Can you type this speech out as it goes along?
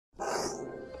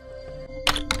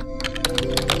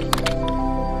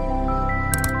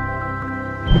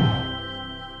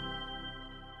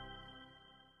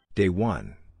Day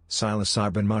 1,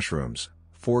 Psilocybin Mushrooms,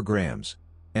 4 grams.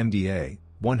 MDA,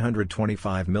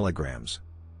 125 mg.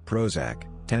 Prozac,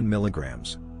 10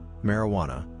 mg.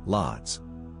 Marijuana, lots.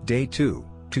 Day 2,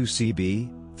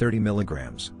 2C-B, 30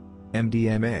 mg.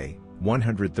 MDMA,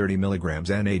 130 mg.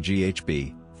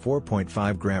 NAGHB,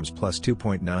 4.5 grams plus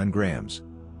 2.9 grams.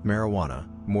 Marijuana,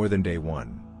 more than day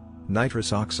 1.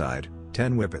 Nitrous oxide,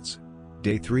 10 whippets.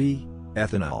 Day 3,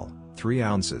 ethanol, 3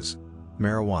 ounces.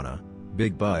 Marijuana,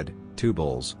 Big Bud, 2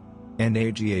 bowls.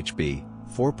 NAGHB,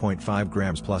 4.5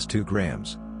 grams plus 2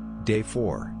 grams. Day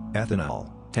 4,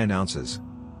 ethanol, 10 ounces.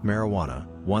 Marijuana,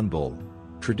 1 bowl.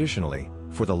 Traditionally,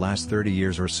 for the last 30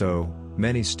 years or so,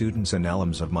 many students and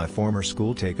alums of my former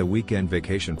school take a weekend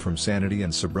vacation from sanity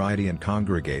and sobriety and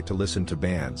congregate to listen to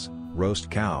bands, roast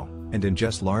cow, and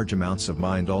ingest large amounts of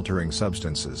mind-altering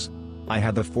substances. I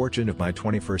had the fortune of my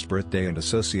 21st birthday and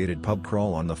associated pub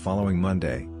crawl on the following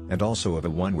Monday, and also of a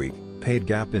 1-week, paid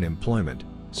gap in employment,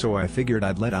 so I figured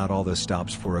I'd let out all the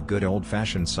stops for a good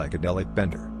old-fashioned psychedelic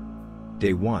bender.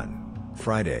 Day 1,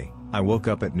 Friday, I woke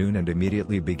up at noon and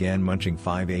immediately began munching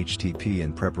 5-HTP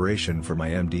in preparation for my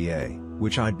MDA,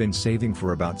 which I'd been saving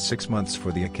for about 6 months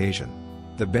for the occasion.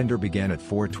 The bender began at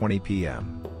 4:20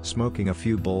 p.m., smoking a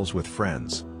few bowls with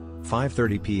friends.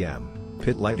 5:30 p.m.,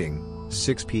 pit lighting,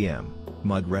 6 p.m.,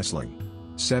 mud wrestling.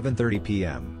 7:30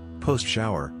 p.m.,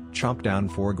 post-shower, chopped down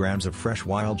 4 grams of fresh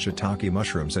wild shiitake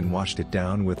mushrooms and washed it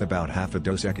down with about half a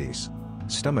Dos Equis.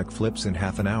 Stomach flips in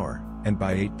half an hour, and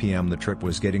by 8 p.m. the trip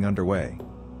was getting underway.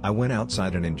 I went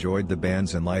outside and enjoyed the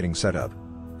bands and lighting setup.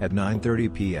 At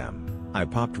 9:30 p.m., I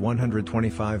popped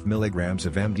 125 milligrams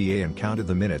of MDA and counted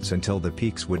the minutes until the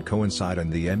peaks would coincide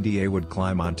and the MDA would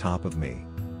climb on top of me.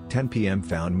 10 p.m.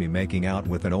 found me making out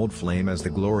with an old flame as the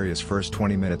glorious first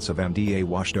 20 minutes of MDA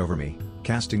washed over me,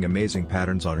 casting amazing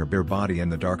patterns on her bare body in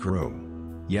the dark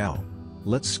room. Yow.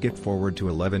 Let's skip forward to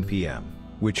 11 p.m.,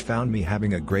 which found me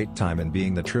having a great time and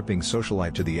being the tripping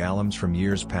socialite to the alums from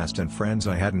years past and friends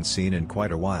I hadn't seen in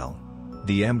quite a while.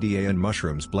 The MDA and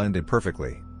mushrooms blended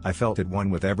perfectly, I felt at one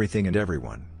with everything and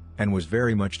everyone, and was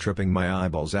very much tripping my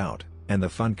eyeballs out, and the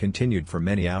fun continued for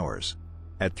many hours.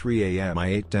 At 3 a.m. I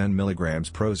ate 10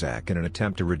 mg Prozac in an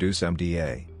attempt to reduce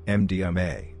MDA,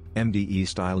 MDMA,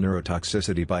 MDE-style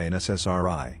neurotoxicity by an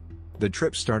SSRI. The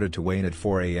trip started to wane at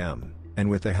 4 a.m., and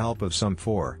with the help of some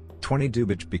 4:20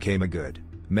 dubage became a good,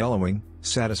 mellowing,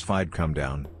 satisfied come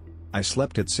down. I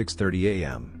slept at 6:30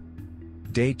 a.m.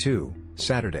 Day 2,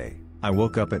 Saturday, I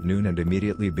woke up at noon and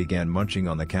immediately began munching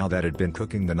on the cow that had been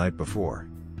cooking the night before.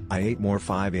 I ate more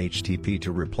 5-HTP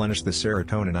to replenish the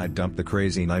serotonin I'd dumped the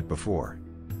crazy night before.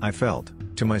 I felt,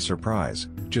 to my surprise,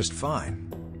 just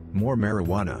fine. More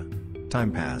marijuana.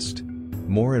 Time passed.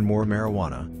 More and more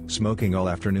marijuana, smoking all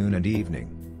afternoon and evening.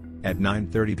 At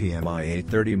 9:30 p.m. I ate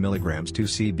 30 mg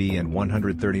 2C-B and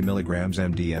 130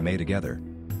 mg MDMA together.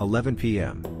 11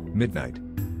 p.m., midnight.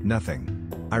 Nothing.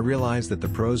 I realized that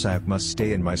the Prozac must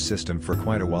stay in my system for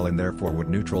quite a while and therefore would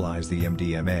neutralize the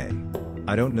MDMA.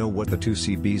 I don't know what the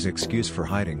 2C-B's excuse for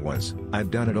hiding was.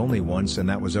 I'd done it only once and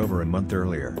that was over a month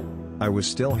earlier. I was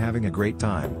still having a great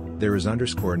time. There is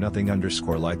nothing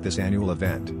like this annual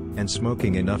event, and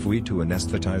smoking enough weed to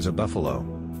anesthetize a buffalo.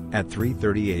 At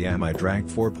 3:30 a.m. I drank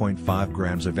 4.5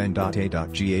 grams of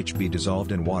N.A.GHB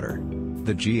dissolved in water.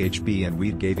 The GHB and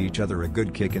weed gave each other a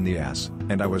good kick in the ass,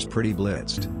 and I was pretty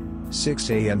blitzed. 6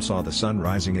 a.m. saw the sun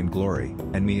rising in glory,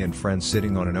 and me and friends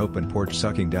sitting on an open porch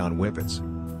sucking down whippets.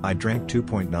 I drank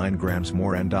 2.9 grams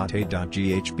more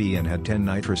N.A.GHB and had 10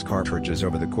 nitrous cartridges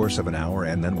over the course of an hour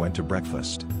and then went to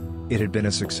breakfast. It had been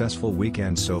a successful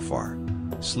weekend so far.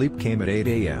 Sleep came at 8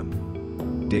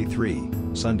 a.m. Day 3,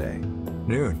 Sunday.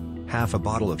 Noon, half a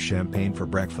bottle of champagne for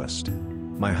breakfast.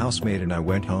 My housemate and I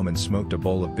went home and smoked a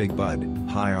bowl of Big Bud,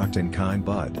 high-octane kind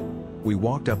bud. We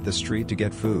walked up the street to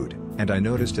get food, and I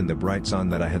noticed in the bright sun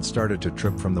that I had started to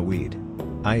trip from the weed.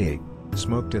 I ate,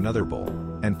 smoked another bowl,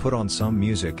 and put on some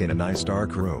music in a nice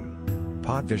dark room.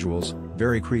 Pot visuals,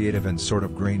 very creative and sort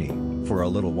of grainy, for a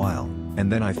little while,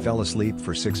 and then I fell asleep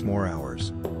for 6 more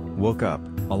hours. Woke up,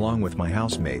 along with my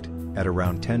housemate, at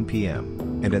around 10 p.m.,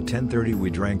 and at 10:30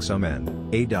 we drank some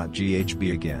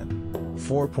N.A.GHB again.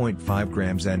 4.5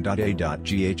 grams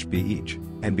N.A.GHB each,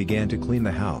 and began to clean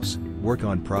the house, work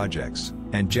on projects,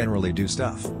 and generally do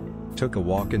stuff. Took a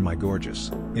walk in my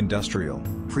gorgeous, industrial,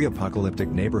 pre-apocalyptic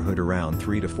neighborhood around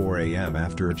 3 to 4 a.m.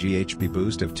 after a GHB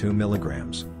boost of 2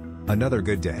 milligrams. Another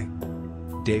good day.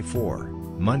 Day 4,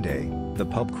 Monday, the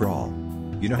pub crawl.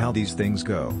 You know how these things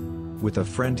go. With a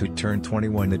friend who turned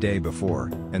 21 the day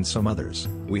before, and some others,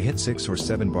 we hit 6 or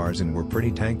 7 bars and were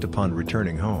pretty tanked upon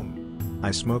returning home.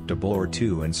 I smoked a bowl or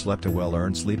two and slept a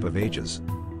well-earned sleep of ages.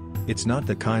 It's not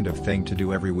the kind of thing to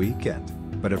do every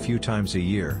weekend, but a few times a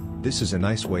year, this is a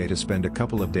nice way to spend a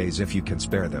couple of days if you can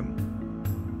spare them.